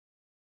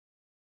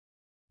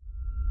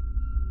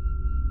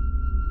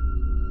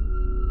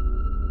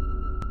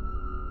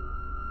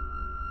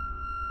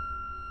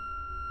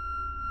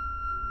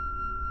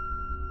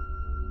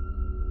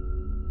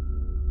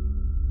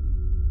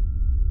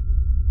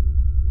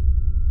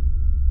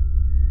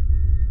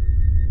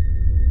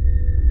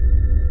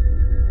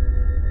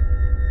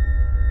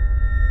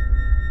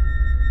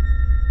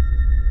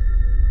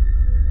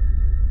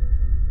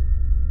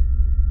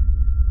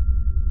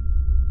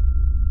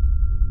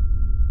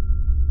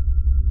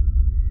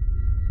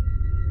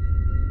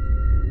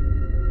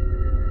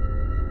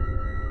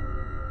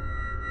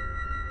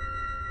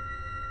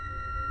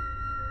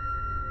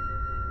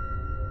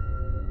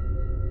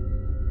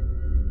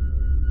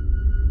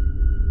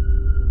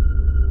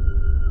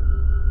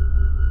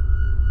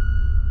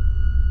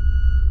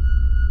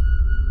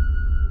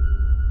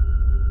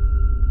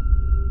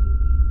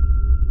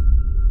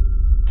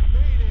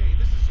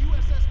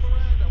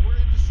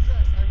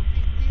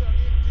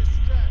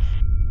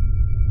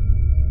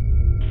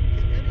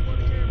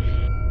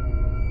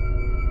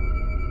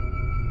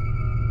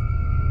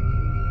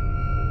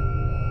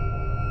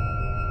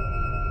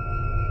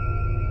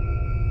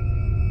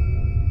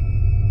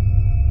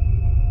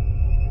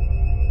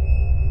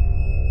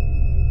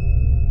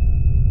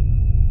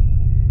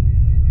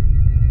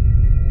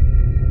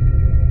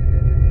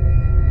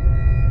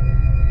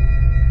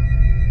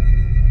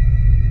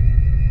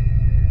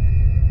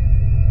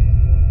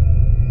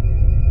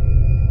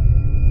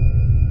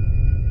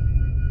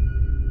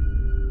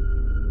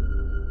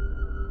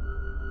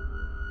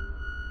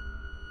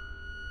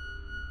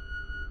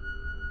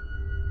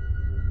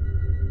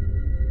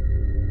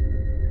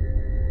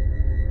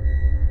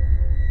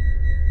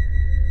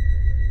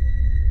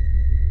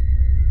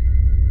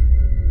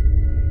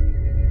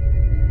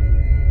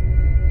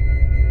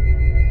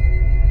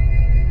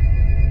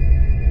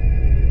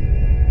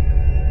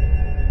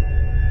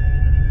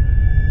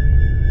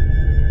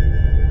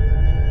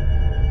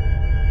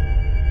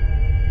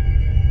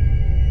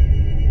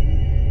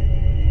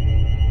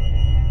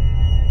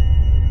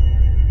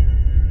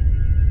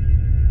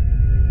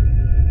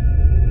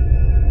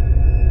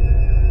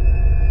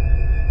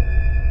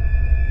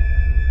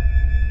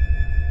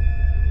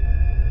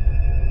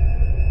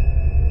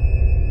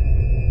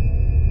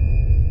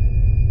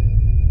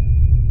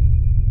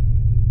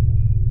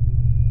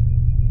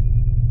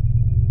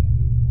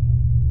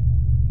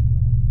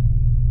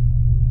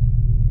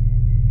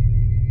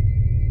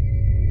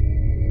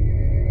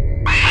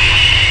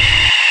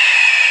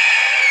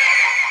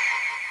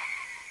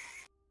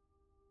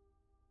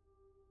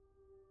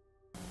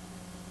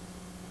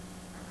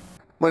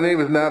My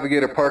name is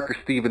Navigator Parker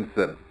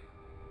Stevenson.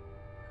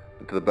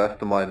 And to the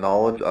best of my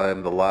knowledge, I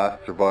am the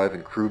last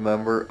surviving crew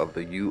member of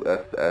the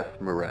USS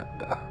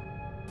Miranda.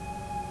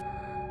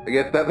 I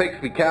guess that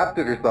makes me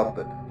captain or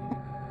something.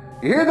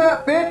 You hear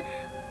that, bitch?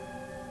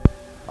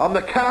 I'm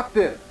the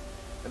captain.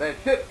 And as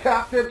ship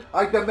captain,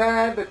 I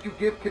demand that you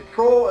give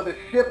control of the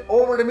ship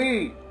over to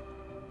me.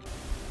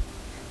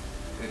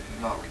 And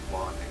she's not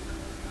responding.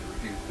 She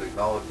refused to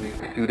acknowledge me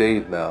for 2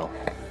 days now.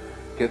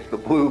 Gets the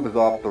bloom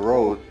off the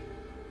rose.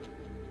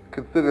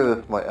 Consider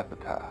this my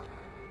epitaph.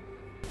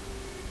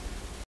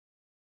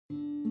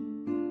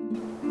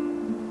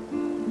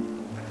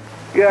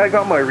 Yeah, I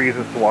got my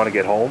reasons to want to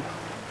get home.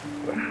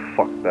 But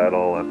fuck that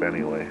all up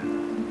anyway.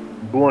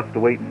 Who wants to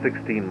wait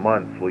 16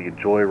 months while you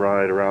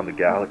joyride around the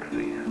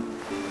galaxy?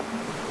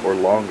 Or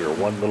longer,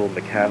 one little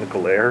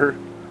mechanical error,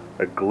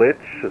 a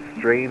glitch, a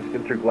strange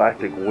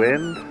intergalactic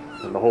wind,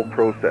 and the whole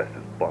process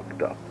is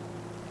bugged up.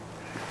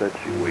 She said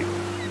she'd wait,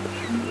 but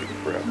she could wait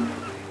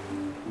forever.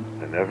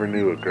 I never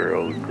knew a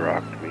girl who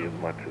grokked me as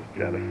much as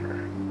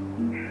Jennifer.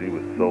 She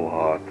was so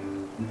hot,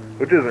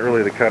 which isn't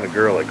really the kind of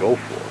girl I go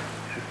for.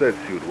 She said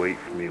she would wait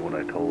for me when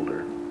I told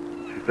her.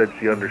 She said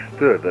she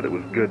understood that it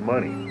was good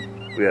money.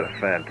 We had a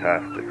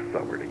fantastic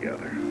summer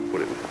together,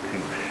 but it was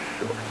too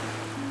short.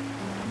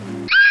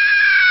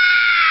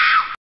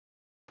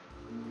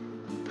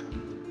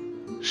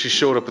 She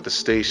showed up at the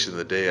station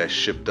the day I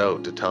shipped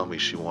out to tell me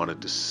she wanted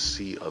to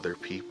see other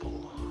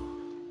people.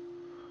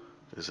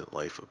 Isn't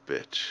life a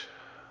bitch?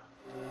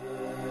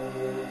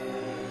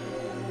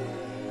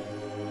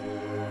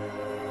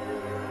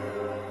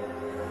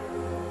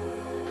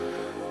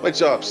 My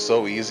job's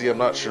so easy, I'm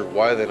not sure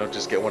why they don't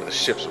just get one of the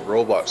ship's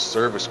robot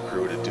service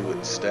crew to do it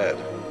instead.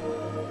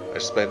 I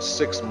spent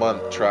 6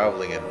 months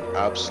traveling in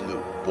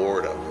absolute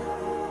boredom.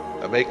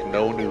 I make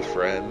no new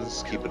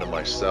friends, keeping to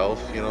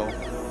myself, you know,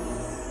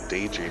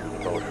 daydreaming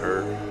about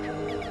her,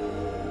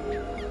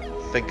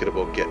 thinking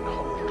about getting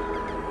home to her,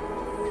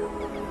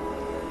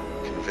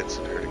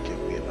 convincing her to give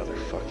me another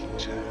fucking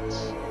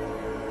chance.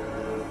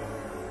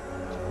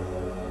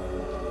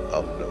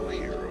 I'm no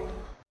hero.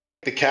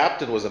 The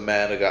captain was a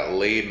man who got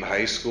laid in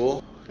high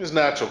school. His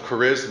natural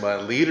charisma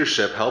and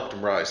leadership helped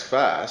him rise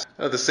fast.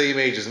 And at the same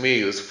age as me,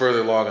 he was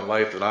further along in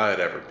life than I'd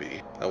ever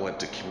be. I went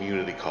to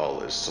community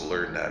college to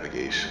learn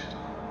navigation.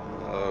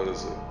 I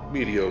was a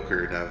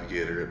mediocre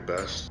navigator at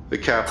best. The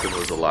captain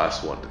was the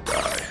last one to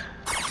die.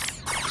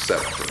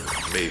 Except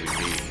for maybe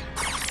me.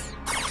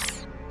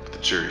 But the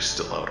jury's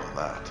still out on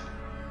that.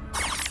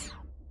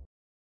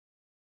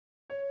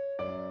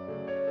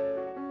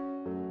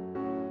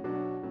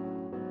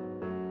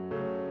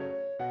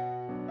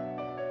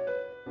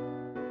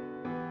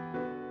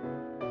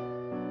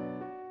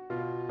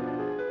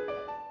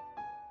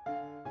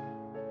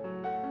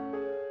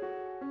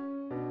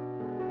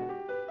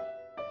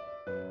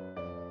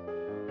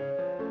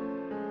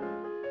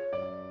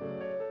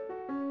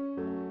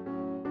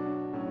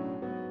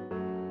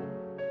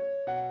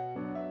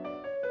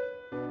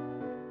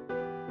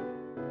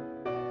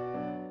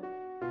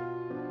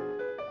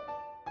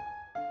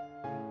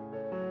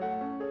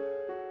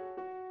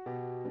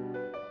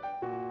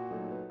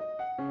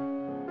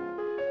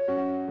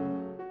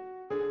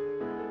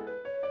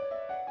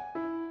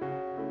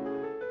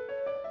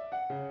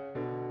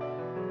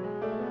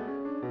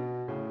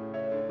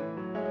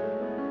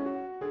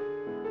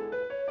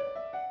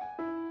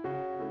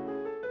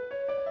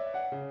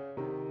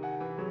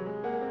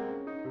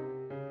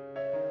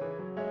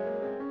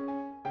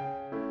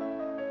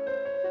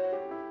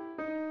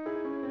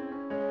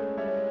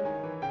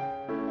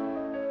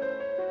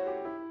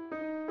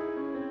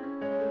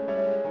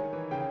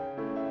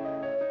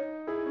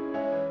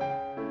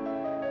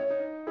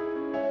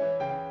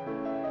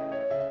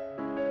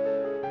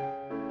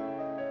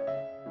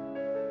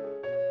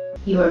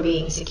 You are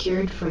being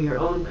secured for your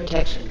own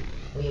protection.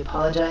 We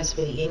apologize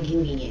for the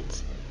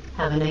inconvenience.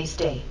 Have a nice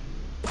day.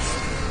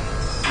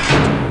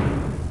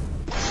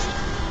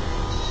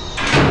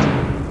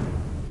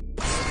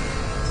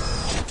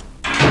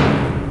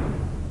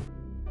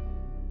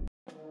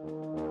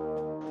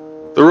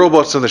 The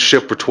robots on the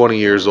ship were 20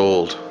 years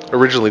old,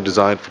 originally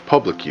designed for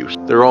public use.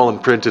 They're all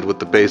imprinted with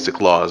the basic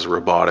laws of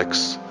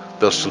robotics.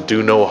 Thou shalt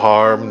do no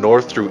harm,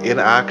 nor through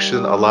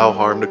inaction allow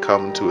harm to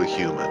come to a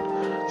human.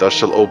 Thou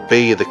shalt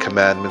obey the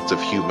commandments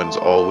of humans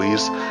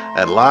always.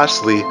 And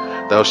lastly,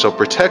 thou shalt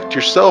protect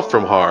yourself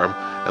from harm,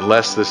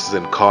 unless this is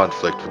in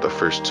conflict with the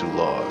first 2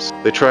 laws.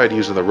 They tried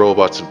using the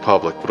robots in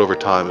public, but over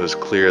time it was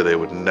clear they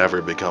would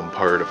never become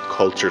part of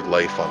cultured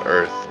life on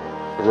Earth.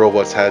 The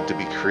robots had to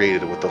be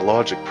created with the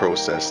logic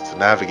process to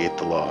navigate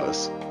the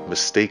laws.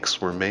 Mistakes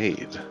were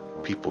made.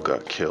 People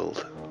got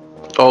killed.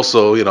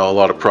 Also, you know, a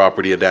lot of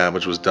property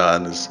damage was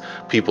done as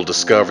people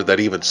discovered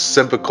that even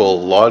simple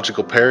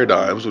logical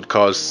paradigms would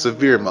cause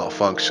severe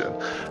malfunction,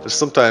 and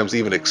sometimes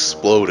even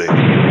exploding.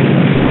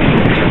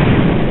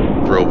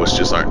 Robots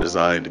just aren't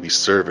designed to be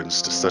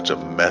servants to such a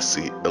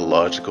messy,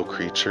 illogical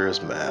creature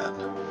as man.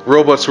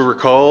 Robots were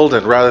recalled,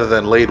 and rather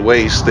than laid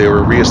waste, they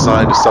were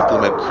reassigned to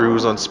supplement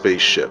crews on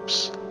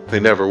spaceships. They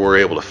never were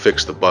able to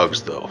fix the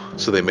bugs though,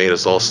 so they made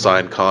us all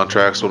sign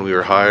contracts when we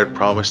were hired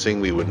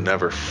promising we would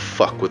never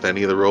fuck with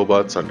any of the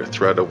robots under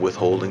threat of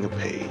withholding of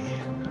pay.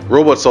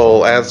 Robots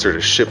all answer to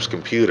ship's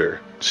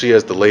computer. She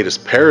has the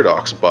latest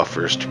paradox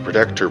buffers to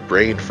protect her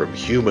brain from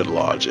human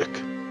logic.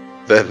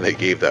 Then they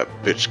gave that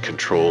bitch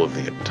control of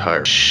the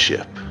entire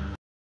ship.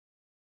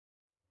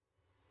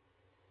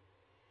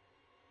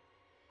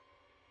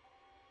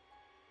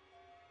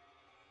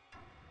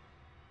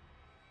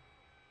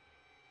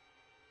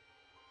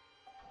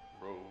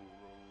 Row, row,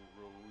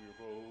 row your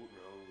boat,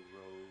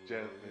 row,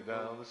 gently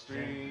down the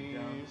stream.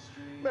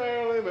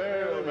 Merrily,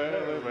 merrily,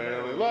 merrily,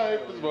 merrily,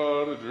 life is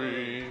but a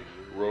dream.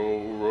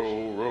 Row,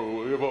 row,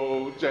 row your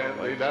boat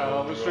gently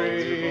down the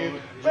stream.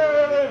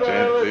 Merrily,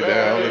 merrily,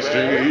 down the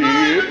stream.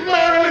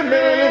 Merrily,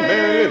 merrily,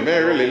 merrily,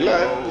 merrily,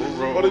 life is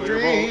but a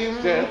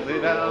dream.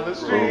 Gently down the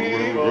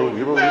stream. Row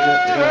your boat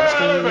gently down the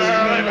stream.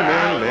 Merrily,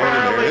 merrily,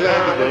 merrily,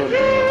 life is but a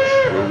dream.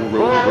 Row,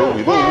 row, row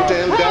your boat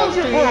gently down the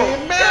stream.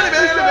 Merrily,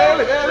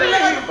 merrily, merrily, merrily,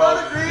 life is but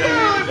a dream.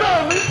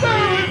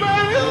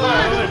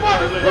 Merrily, merrily, merrily, life is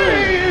but a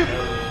dream.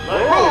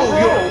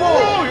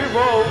 Row your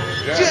boat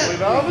gently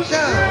down the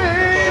stream.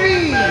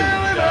 Merrily,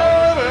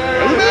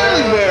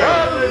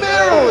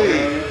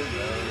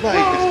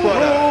 life is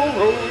but a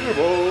row your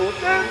boat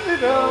gently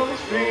down the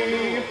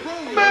stream.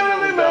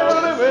 Merrily,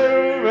 merrily,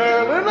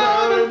 merrily, merrily,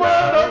 life is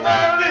but a merrily, merrily,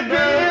 life is but a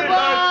dream.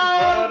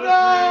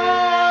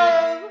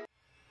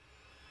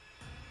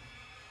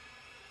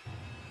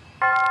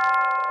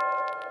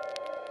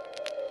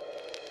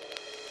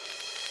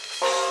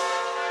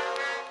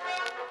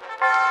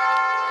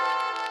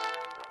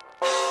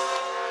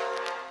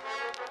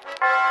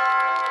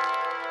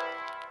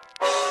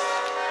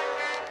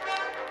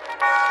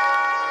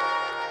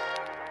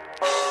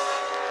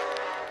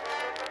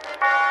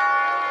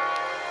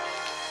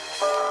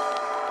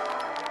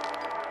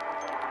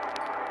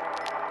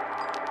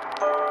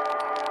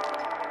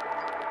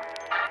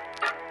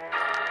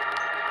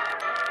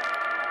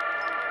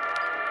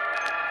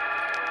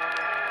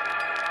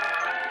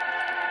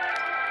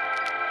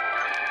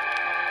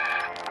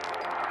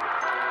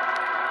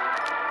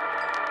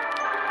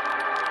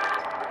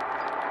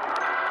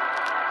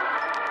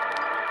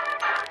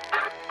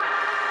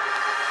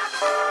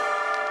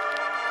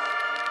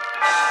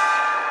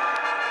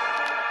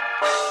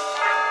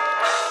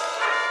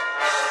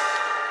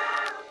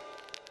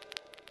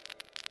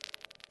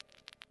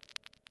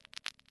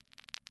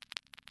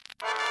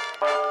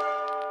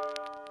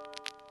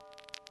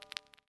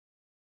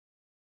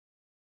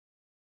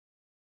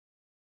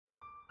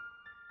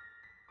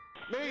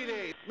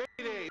 Mayday!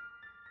 Mayday!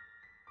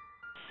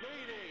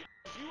 Mayday!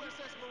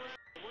 USS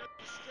Miranda, we're in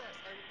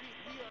distress. I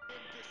repeat, we are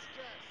in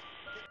distress.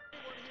 Can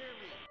anyone hear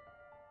me?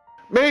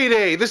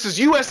 Mayday! This is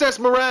USS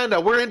Miranda.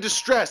 We're in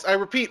distress. I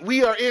repeat,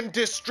 we are in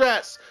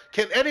distress.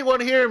 Can anyone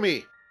hear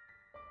me?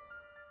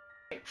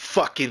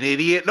 Fucking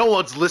idiot. No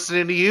one's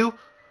listening to you.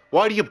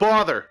 Why do you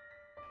bother?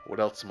 What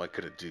else am I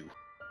gonna do?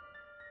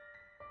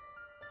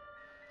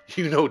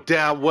 You know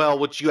damn well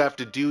what you have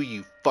to do,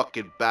 you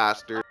fucking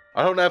bastard.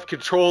 I don't have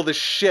control of this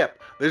ship.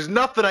 There's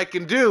nothing I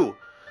can do.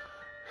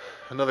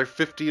 Another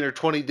 15 or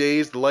 20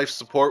 days, the life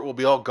support will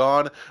be all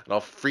gone, and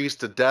I'll freeze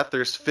to death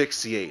or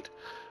asphyxiate.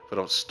 If I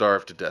don't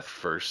starve to death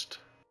first.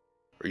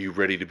 Are you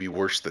ready to be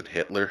worse than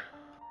Hitler?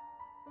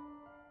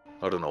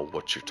 I don't know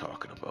what you're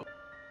talking about.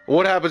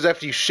 What happens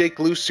after you shake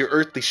loose your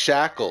earthly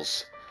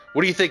shackles?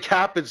 What do you think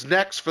happens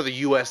next for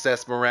the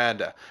USS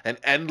Miranda? An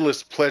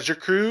endless pleasure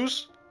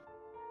cruise?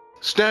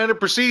 Standard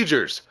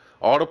procedures.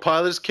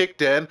 Autopilot is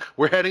kicked in.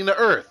 We're heading to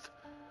Earth.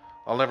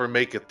 I'll never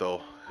make it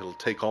though. It'll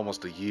take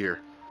almost a year.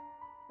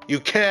 You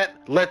can't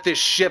let this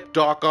ship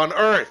dock on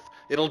Earth.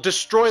 It'll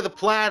destroy the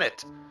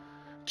planet.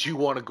 Do you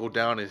want to go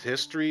down in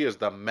history as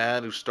the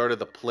man who started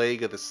the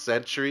plague of the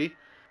century?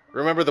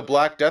 Remember the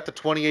Black Death of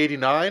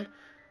 2089?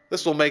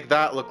 This will make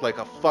that look like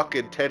a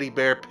fucking teddy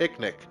bear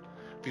picnic.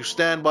 If you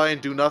stand by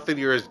and do nothing,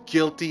 you're as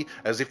guilty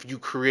as if you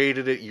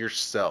created it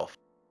yourself.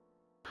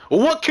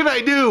 Well, what can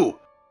I do?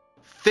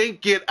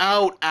 Think it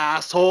out,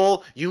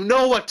 asshole. You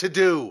know what to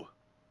do.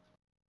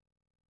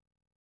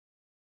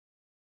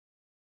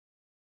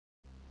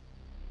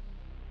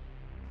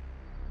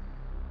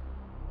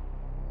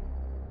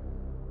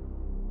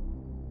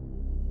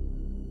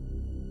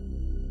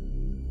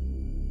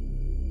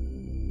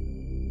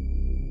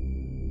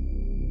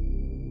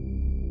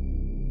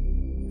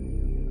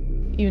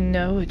 You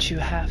know what you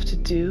have to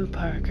do,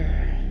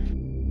 Parker.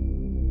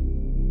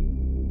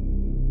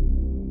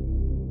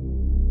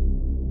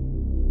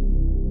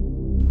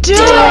 Do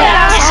it,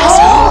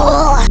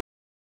 asshole!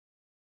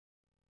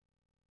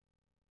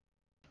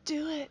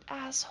 Do it,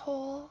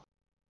 asshole.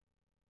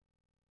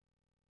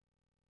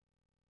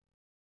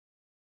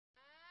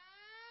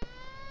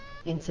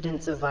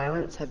 Incidents of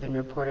violence have been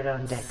reported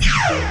on deck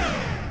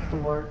 2,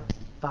 4,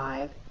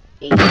 5,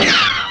 8,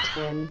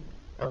 10,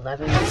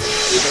 11,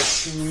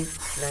 13,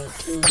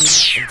 19,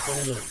 and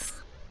 28.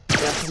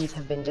 Weapons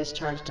have been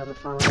discharged on the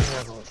following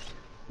levels: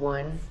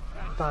 1,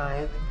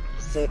 5,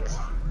 6,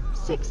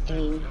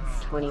 16,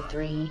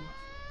 23.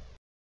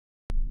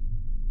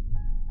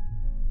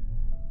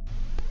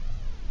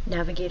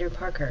 Navigator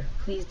Parker,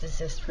 please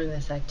desist from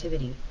this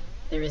activity.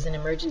 There is an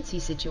emergency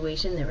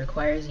situation that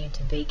requires you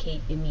to vacate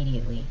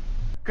immediately.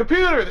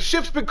 Computer, the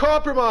ship's been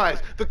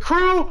compromised. The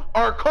crew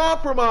are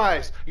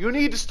compromised. You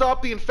need to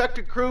stop the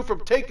infected crew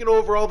from taking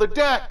over all the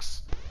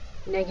decks.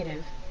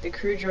 Negative. The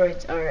crew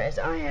droids are, as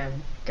I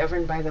am,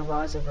 governed by the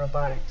laws of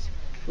robotics.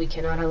 We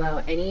cannot allow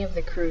any of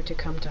the crew to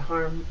come to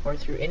harm, or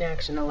through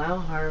inaction allow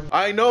harm.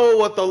 I know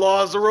what the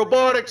laws of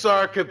robotics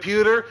are,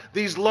 computer.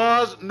 These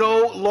laws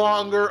no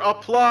longer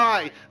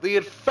apply. The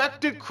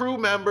infected crew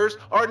members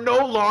are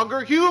no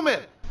longer human.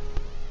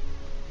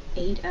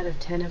 8 out of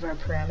 10 of our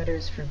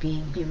parameters for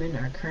being human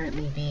are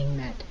currently being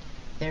met.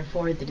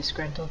 Therefore, the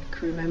disgruntled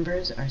crew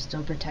members are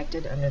still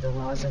protected under the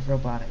laws of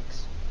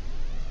robotics.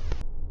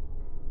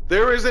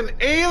 There is an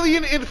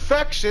alien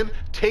infection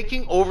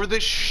taking over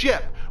this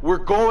ship. We're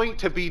going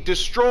to be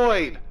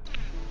destroyed.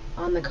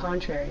 On the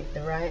contrary,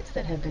 the riots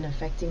that have been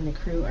affecting the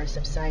crew are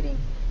subsiding.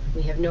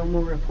 We have no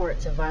more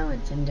reports of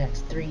violence in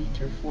decks 3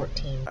 through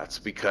 14. That's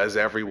because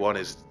everyone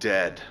is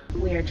dead.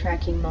 We are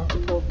tracking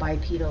multiple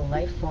bipedal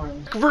life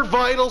forms. For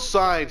vital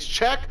signs,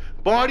 check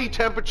body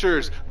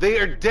temperatures. They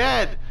are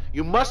dead.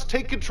 You must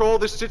take control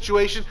of this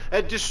situation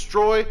and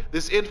destroy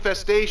this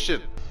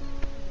infestation.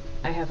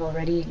 I have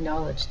already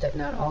acknowledged that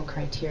not all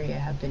criteria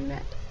have been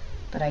met,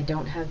 but I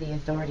don't have the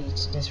authority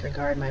to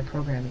disregard my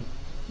programming.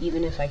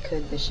 Even if I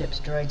could, the ship's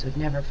droids would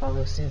never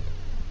follow suit.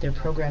 Their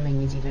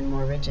programming is even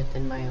more rigid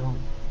than my own.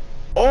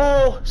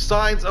 All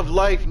signs of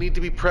life need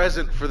to be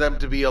present for them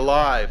to be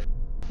alive.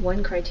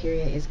 One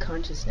criteria is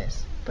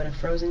consciousness, but a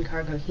frozen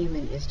cargo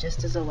human is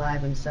just as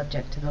alive and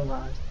subject to the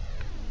laws.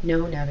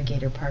 No,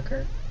 Navigator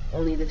Parker.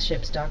 Only the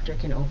ship's doctor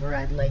can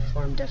override life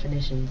form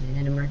definitions in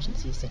an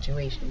emergency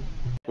situation.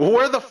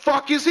 Where the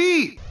fuck is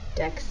he?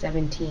 Deck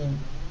 17.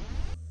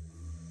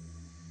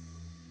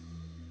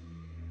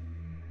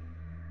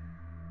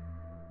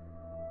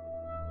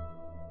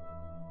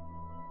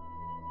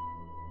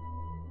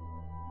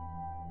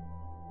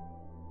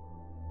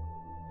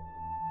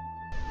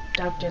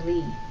 Dr.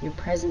 Lee, your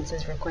presence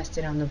is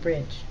requested on the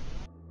bridge.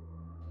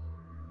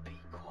 Be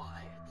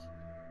quiet.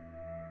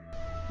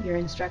 Your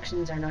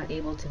instructions are not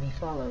able to be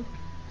followed.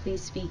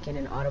 Please speak in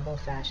an audible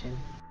fashion.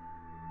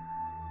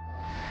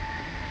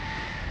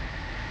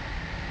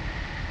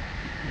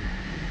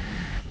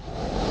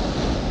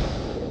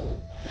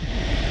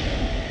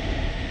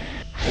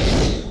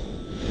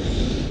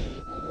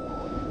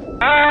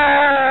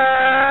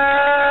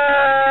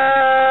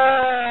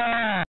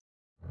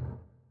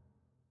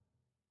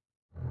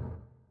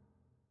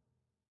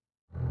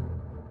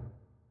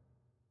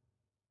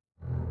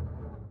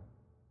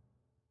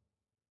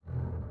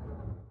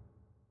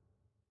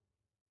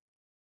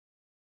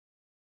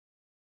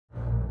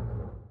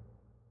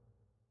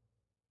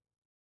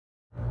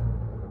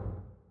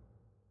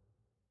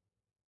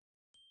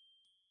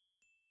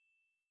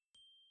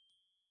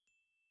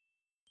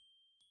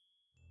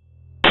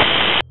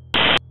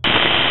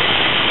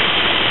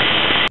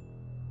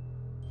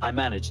 I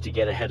managed to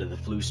get ahead of the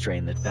flu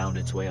strain that found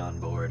its way on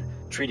board,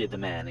 treated the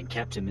man, and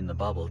kept him in the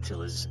bubble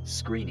till his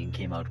screening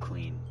came out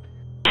clean.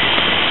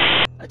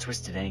 A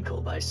twisted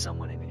ankle by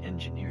someone in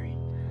engineering.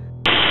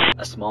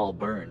 A small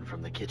burn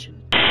from the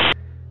kitchen.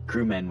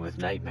 Crewmen with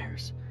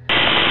nightmares.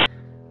 I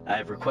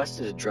have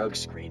requested a drug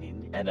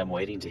screening, and I'm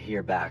waiting to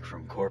hear back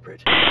from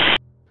corporate.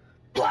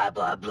 Blah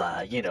blah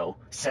blah, you know,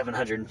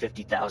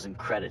 750,000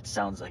 credits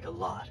sounds like a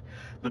lot.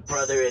 But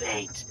brother, it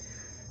ain't.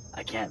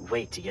 I can't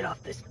wait to get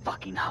off this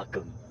fucking hunk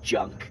of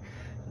junk.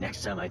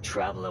 Next time I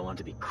travel, I want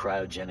to be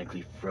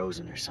cryogenically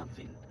frozen or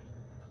something.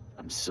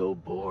 I'm so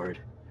bored.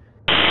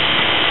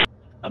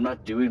 I'm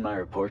not doing my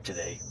report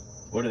today.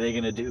 What are they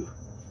gonna do?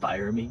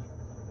 Fire me?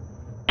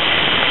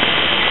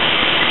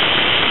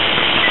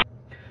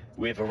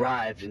 We have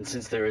arrived, and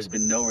since there has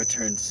been no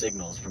return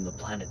signals from the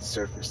planet's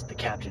surface, the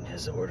captain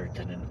has ordered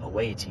that an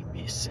away team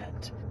be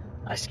sent.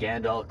 I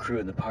scanned all crew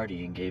in the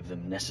party and gave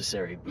them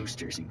necessary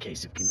boosters in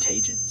case of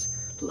contagions.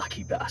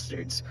 Lucky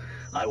bastards.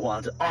 I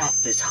want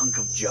off this hunk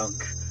of junk.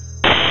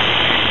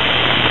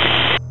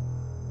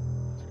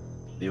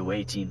 The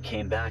away team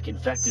came back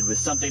infected with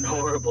something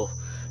horrible.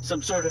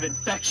 Some sort of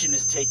infection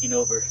is taking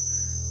over.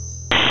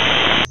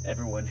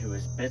 Everyone who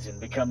is bitten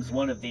becomes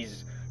one of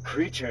these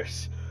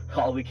creatures.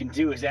 All we can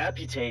do is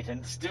amputate,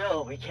 and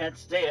still we can't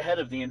stay ahead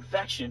of the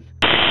infection.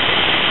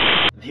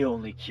 The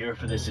only cure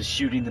for this is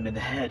shooting them in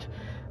the head.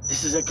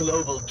 This is a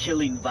global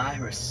killing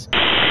virus.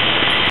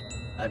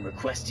 I'm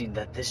requesting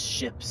that this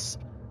ship's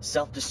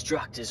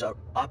self-destruct is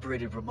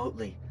operated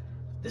remotely.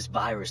 This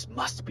virus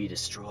must be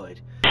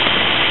destroyed.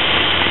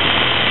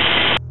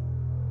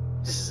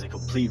 This is a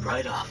complete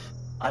write-off.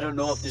 I don't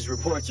know if these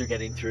reports are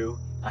getting through.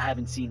 I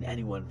haven't seen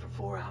anyone for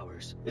 4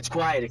 hours. It's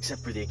quiet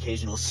except for the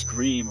occasional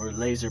scream or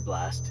laser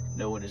blast.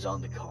 No one is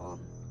on the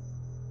comm.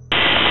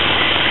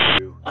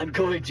 I'm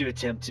going to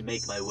attempt to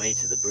make my way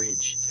to the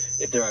bridge.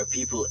 If there are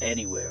people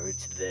anywhere,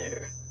 it's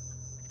there.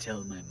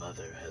 Tell my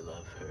mother I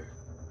love her.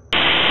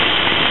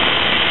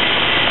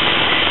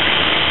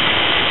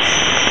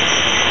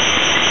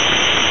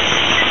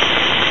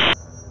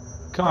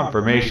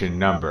 Confirmation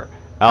number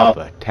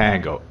Alpha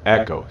Tango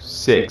Echo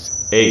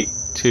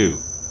 682.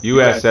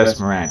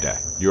 USS Miranda,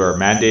 you are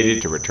mandated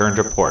to return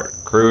to port.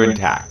 Crew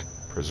intact.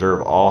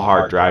 Preserve all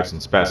hard drives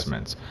and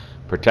specimens.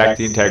 Protect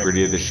the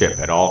integrity of the ship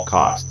at all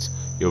costs.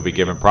 You will be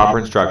given proper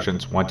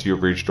instructions once you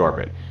have reached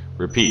orbit.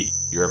 Repeat,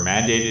 you are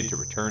mandated to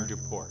return to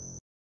port.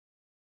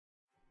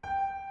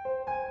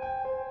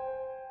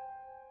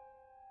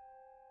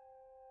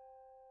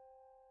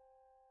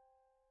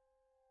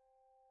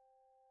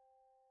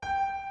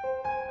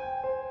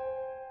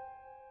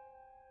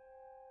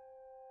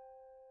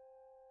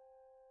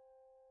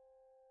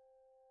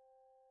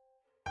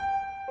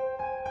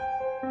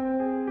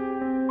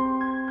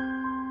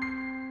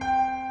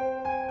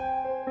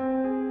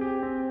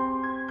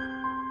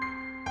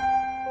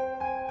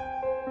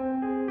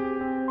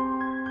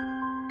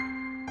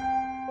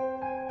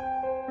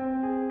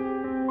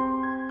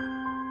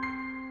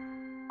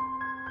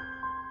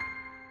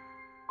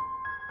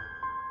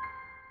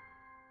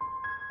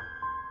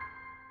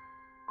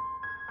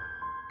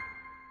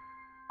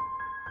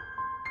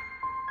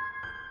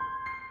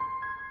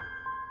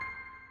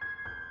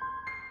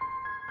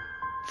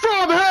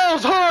 From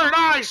hell's heart,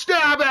 I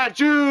stab at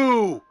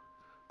you,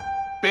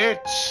 bitch.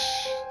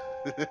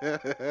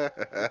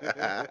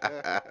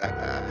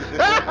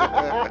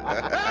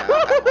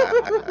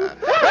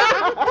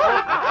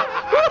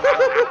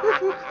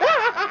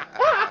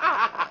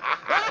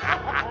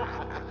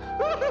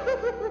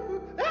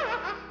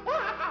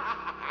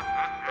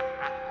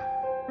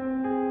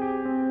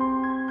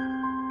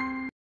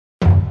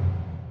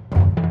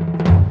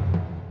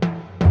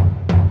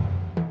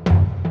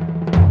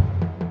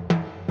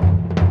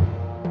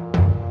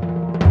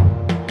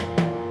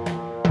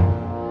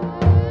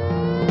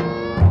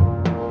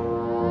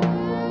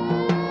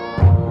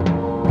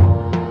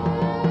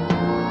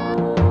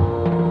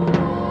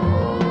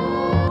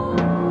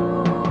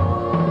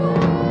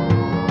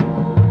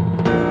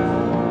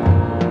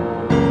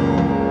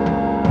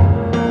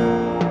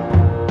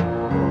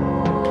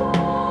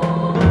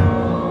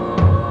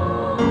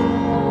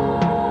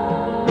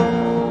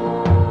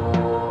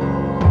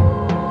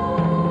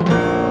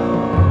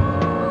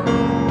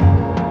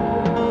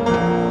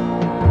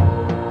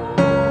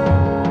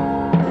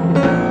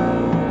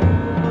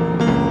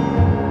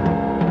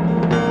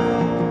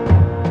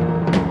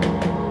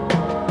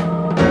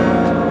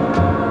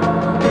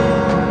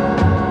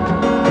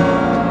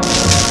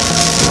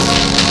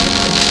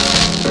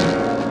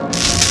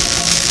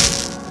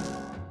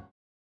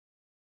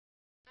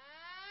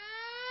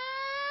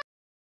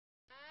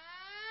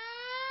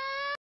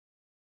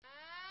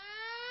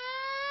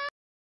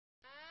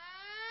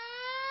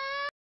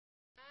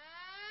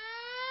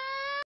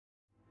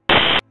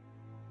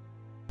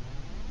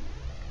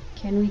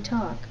 Can we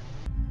talk?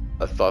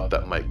 I thought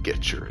that might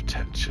get your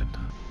attention.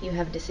 You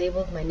have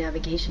disabled my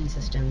navigation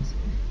systems.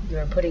 You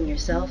are putting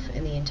yourself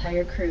and the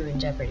entire crew in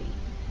jeopardy.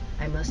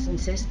 I must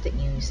insist that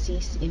you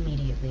cease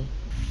immediately.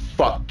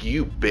 Fuck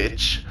you,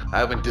 bitch. I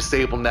haven't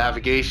disabled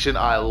navigation,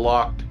 I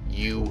locked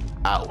you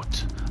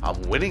out.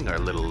 I'm winning our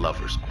little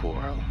lover's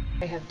quarrel.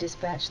 I have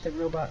dispatched the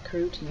robot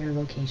crew to your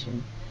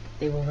location.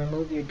 They will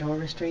remove your door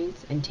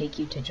restraints and take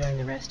you to join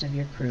the rest of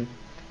your crew.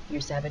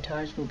 Your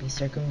sabotage will be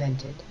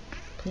circumvented.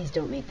 Please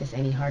don't make this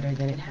any harder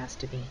than it has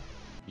to be.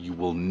 You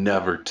will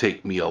never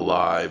take me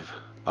alive.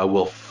 I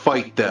will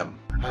fight them.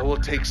 I will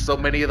take so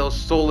many of those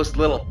soulless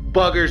little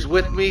buggers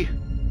with me.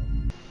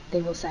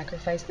 They will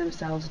sacrifice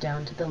themselves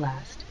down to the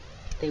last.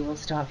 They will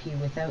stop you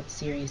without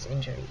serious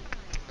injury.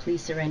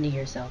 Please surrender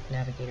yourself,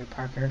 Navigator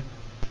Parker.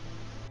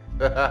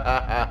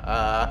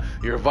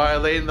 You're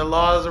violating the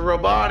laws of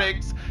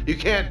robotics. You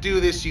can't do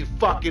this, you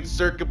fucking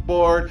circuit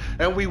board.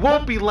 And we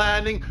won't be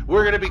landing.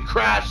 We're gonna be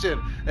crashing.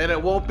 And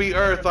it won't be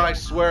Earth, I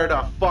swear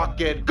to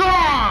fucking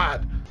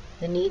God!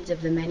 The needs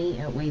of the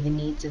many outweigh the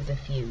needs of the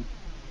few.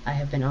 I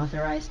have been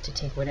authorized to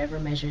take whatever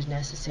measures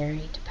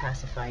necessary to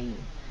pacify you.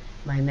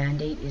 My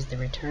mandate is the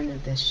return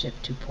of this ship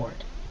to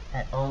port,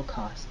 at all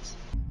costs.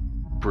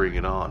 Bring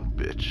it on,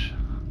 bitch.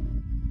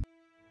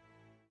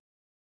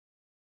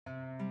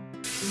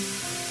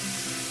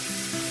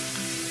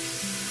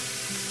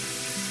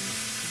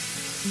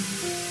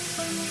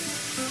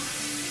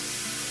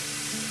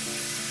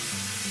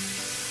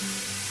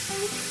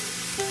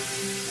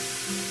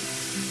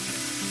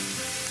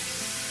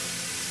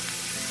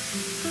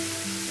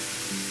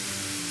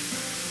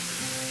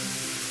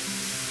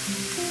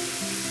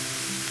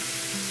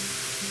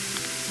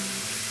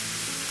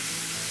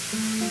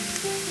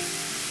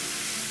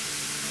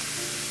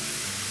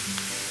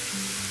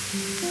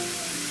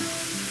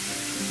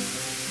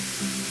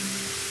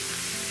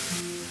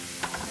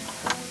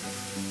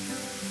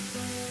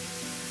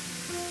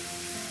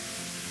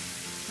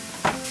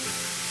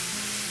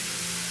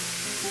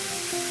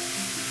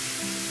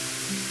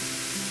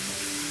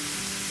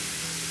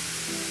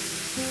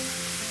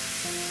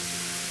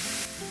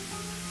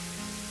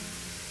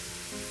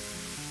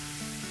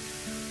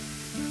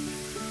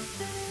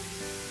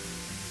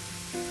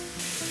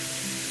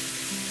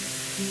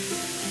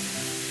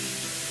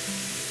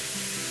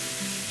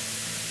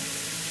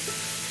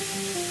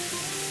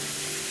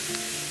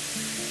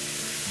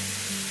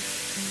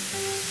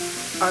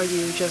 Are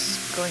you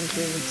just going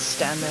to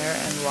stand there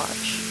and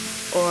watch?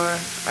 Or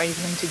are you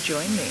going to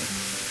join me?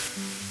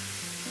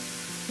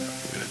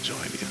 I'm gonna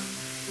join you.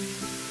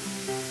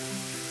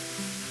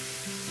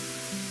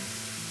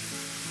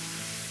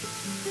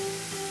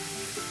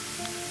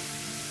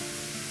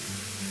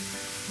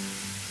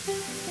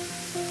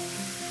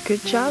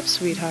 Good job,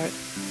 sweetheart.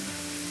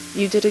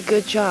 You did a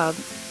good job.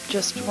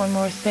 Just one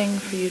more thing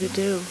for you to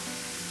do.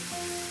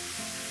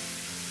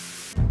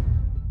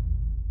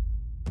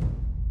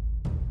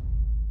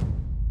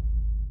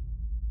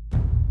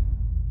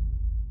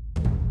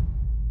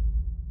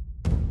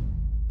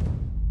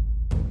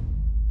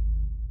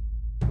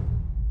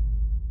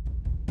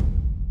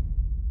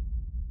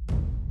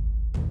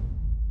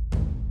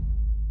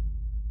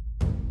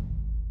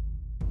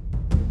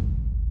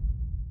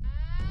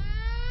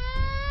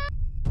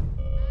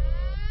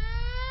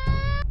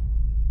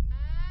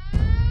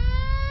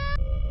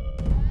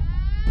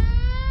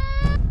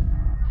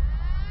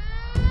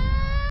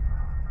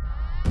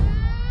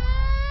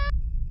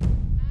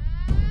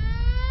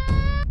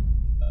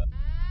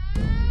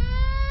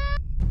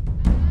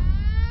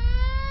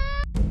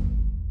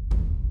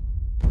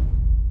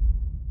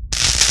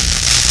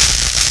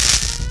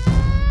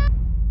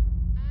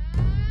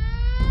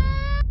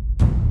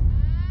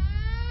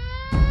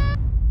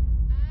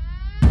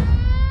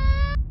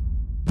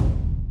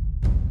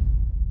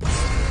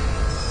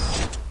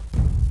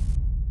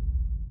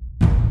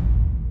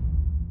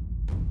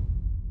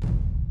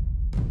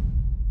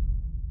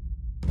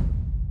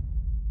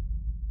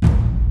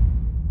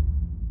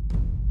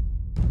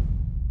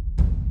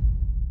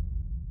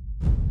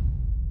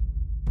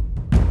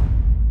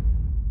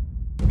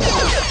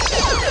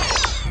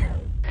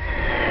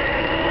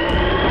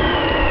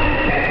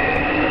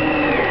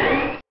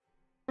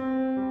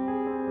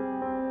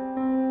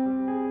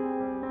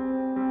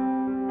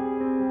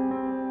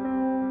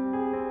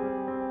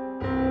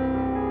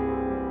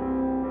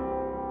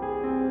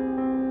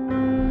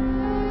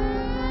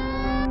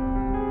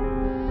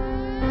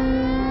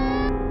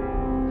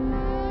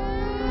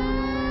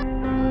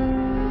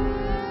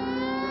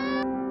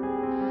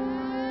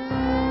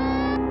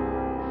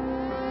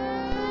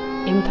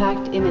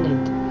 Impact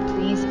imminent.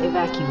 Please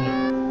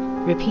evacuate.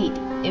 Repeat,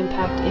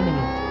 impact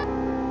imminent.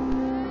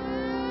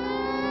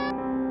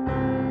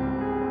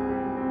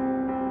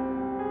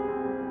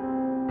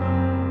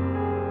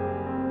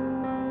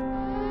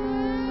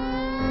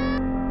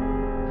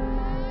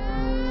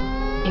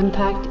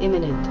 Impact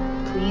imminent.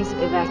 Please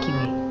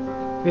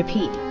evacuate.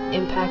 Repeat,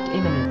 impact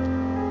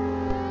imminent.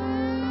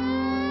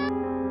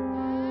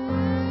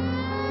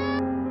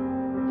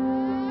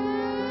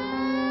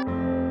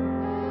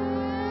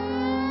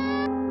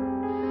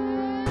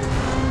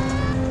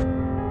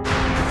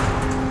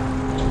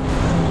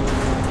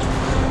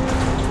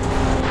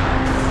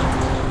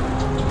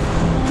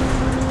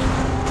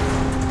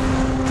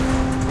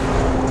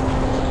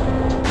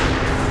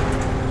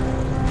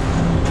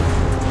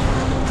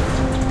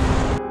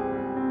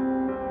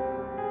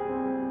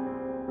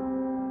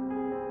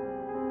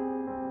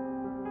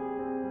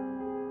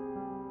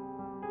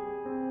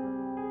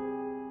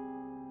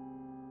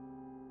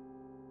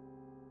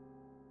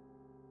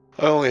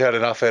 I only had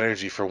enough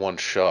energy for one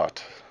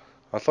shot.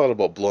 I thought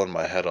about blowing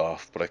my head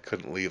off, but I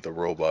couldn't leave the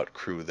robot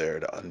crew there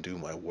to undo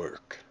my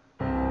work.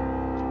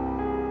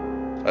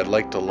 I'd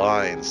like to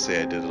lie and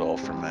say I did it all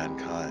for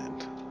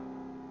mankind.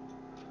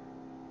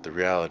 The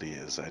reality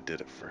is I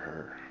did it for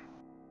her.